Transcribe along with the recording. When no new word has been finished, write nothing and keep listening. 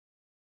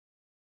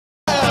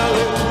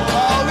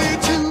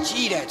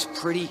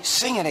pretty.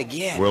 Sing it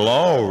again. Well,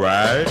 all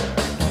right.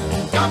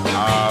 Come to me,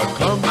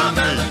 my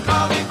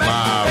melancholy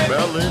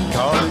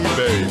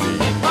baby.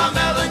 My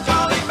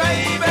melancholy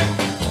baby.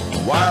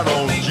 Why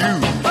don't you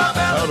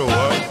cuddle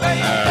up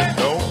and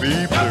don't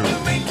be blue?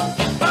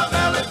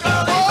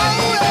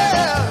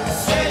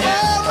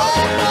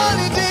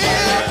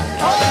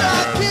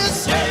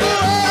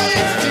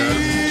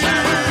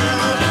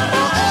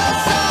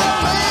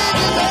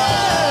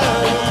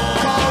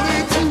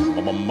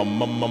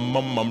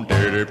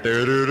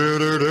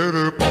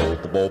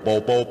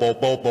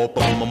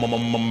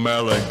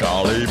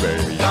 Melancholy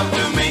baby. Come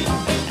to me,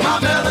 my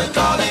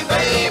melancholy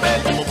baby.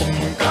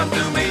 Come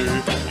to me,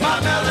 my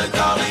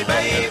melancholy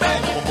baby.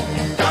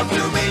 Come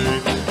to me,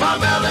 my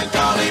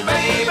melancholy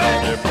baby.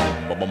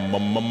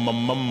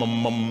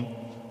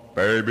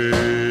 Baby.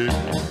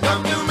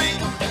 Come to me,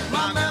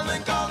 my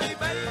melancholy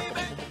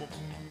baby.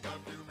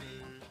 Come to me,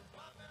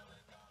 my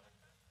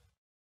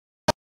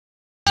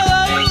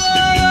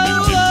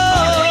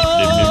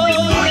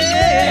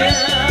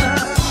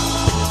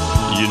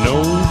You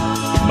know,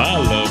 my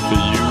love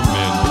for you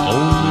meant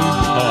only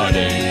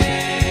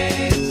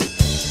heartaches.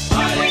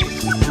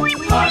 Heartaches,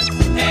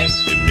 heartaches,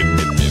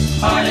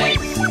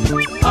 heartaches,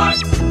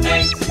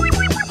 heartaches.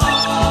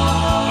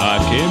 I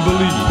can't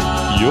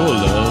believe your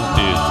love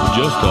is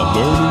just a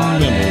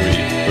burning memory.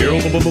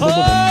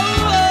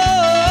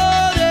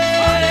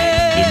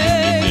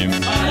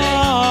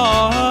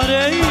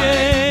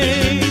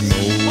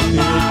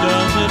 It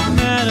doesn't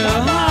matter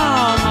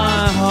how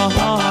my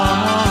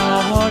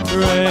heart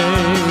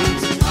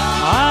breaks.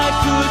 I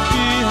could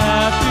be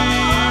happy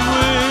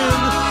with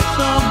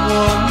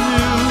someone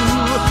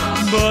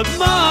new, but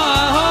my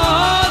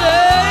heart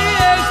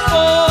aches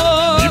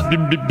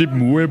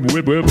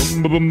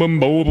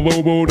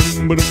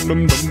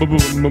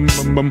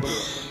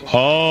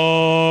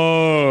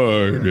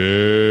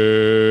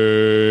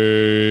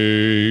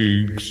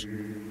Heartaches.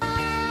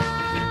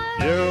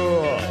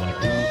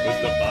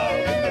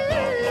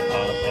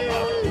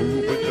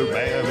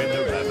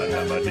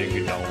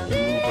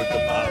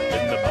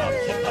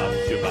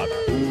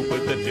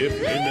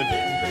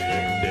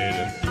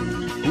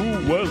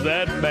 Who was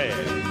that man?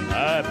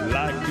 I'd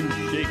like to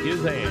shake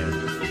his hand.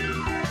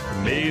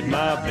 Made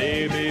my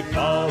baby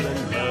fall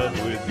in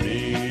love with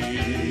me.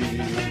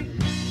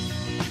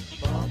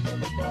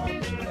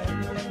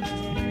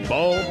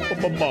 Ball.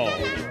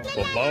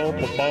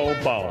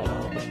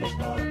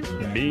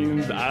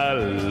 Means I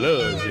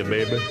love you,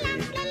 baby.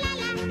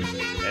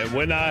 And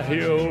when I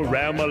hear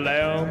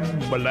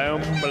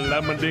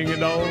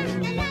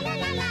ram-a-lam-a-lam-a-lam-a-ding-a-dong,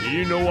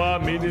 you know I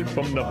mean it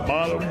from the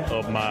bottom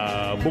of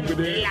my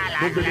boogity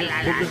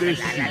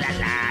sheet.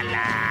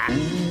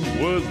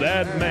 Who was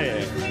that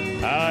man?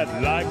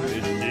 I'd like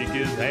to shake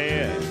his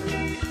hand.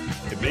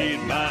 He made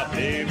my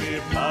baby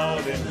fall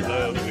in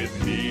love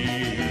with me.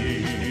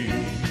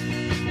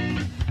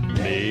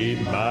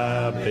 Made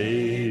my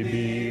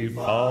baby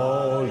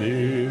fall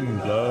in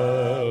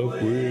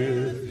love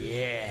with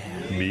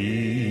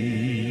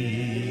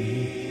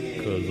me.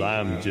 'Cause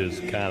I'm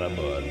just kind of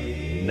a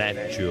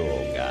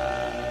natural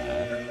guy.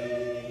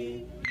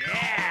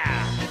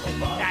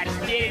 That's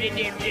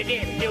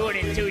doing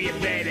it to you,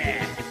 baby.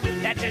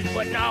 That's just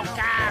putting all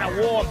kind of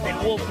warmth in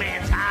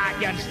Wolfman's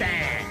heart, you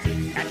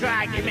understand? That's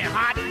right, give me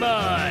hot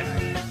bud.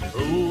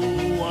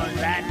 Who was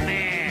that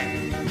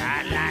man?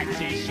 I'd like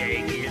to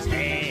shake his